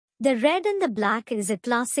The Red and the Black is a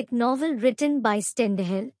classic novel written by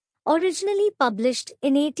Stendhal, originally published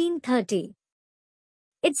in 1830.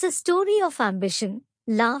 It's a story of ambition,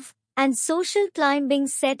 love, and social climbing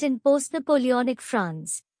set in post-Napoleonic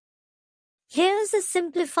France. Here's a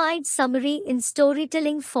simplified summary in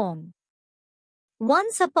storytelling form.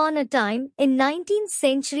 Once upon a time, in 19th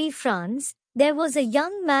century France, there was a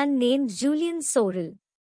young man named Julien Sorel.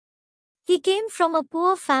 He came from a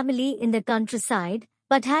poor family in the countryside,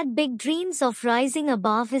 but had big dreams of rising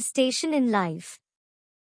above his station in life.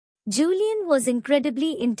 Julien was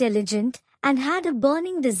incredibly intelligent and had a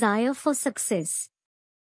burning desire for success.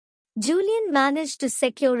 Julien managed to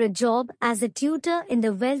secure a job as a tutor in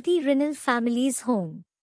the wealthy Renal family's home.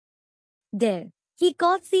 There, he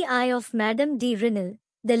caught the eye of Madame de Renal,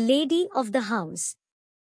 the lady of the house.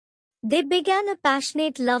 They began a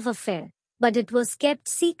passionate love affair, but it was kept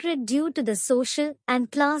secret due to the social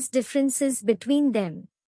and class differences between them.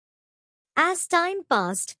 As time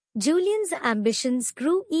passed, Julien's ambitions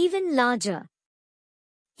grew even larger.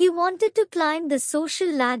 He wanted to climb the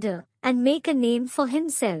social ladder and make a name for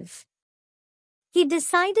himself. He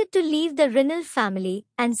decided to leave the Renal family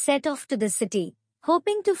and set off to the city,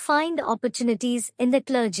 hoping to find opportunities in the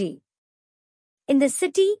clergy. In the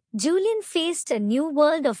city, Julien faced a new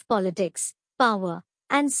world of politics, power,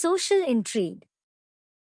 and social intrigue.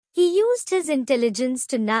 He used his intelligence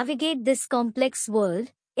to navigate this complex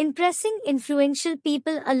world, impressing influential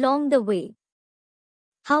people along the way.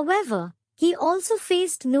 However, he also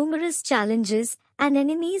faced numerous challenges and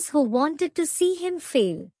enemies who wanted to see him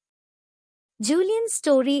fail. Julien's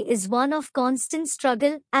story is one of constant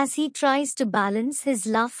struggle as he tries to balance his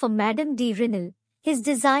love for Madame de Renal, his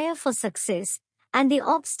desire for success, and the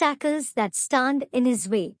obstacles that stand in his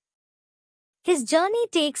way. His journey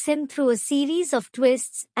takes him through a series of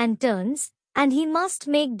twists and turns, and he must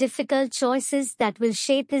make difficult choices that will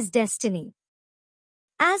shape his destiny.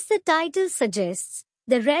 As the title suggests,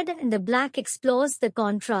 The Red and the Black explores the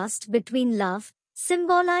contrast between love,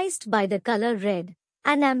 symbolized by the color red,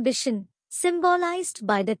 and ambition, symbolized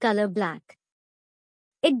by the color black.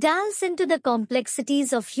 It delves into the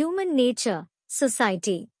complexities of human nature,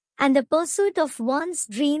 society, and the pursuit of one's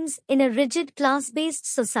dreams in a rigid class-based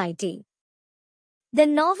society. The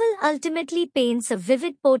novel ultimately paints a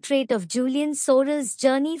vivid portrait of Julien Sorel's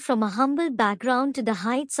journey from a humble background to the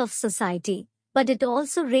heights of society, but it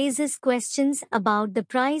also raises questions about the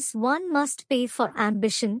price one must pay for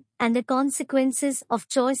ambition and the consequences of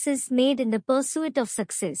choices made in the pursuit of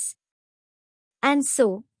success. And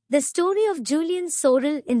so, the story of Julien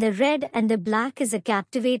Sorel in The Red and the Black is a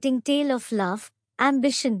captivating tale of love,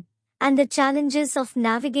 ambition, and the challenges of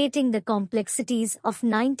navigating the complexities of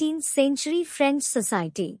 19th century French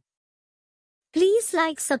society. Please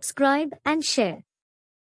like, subscribe, and share.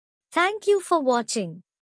 Thank you for watching.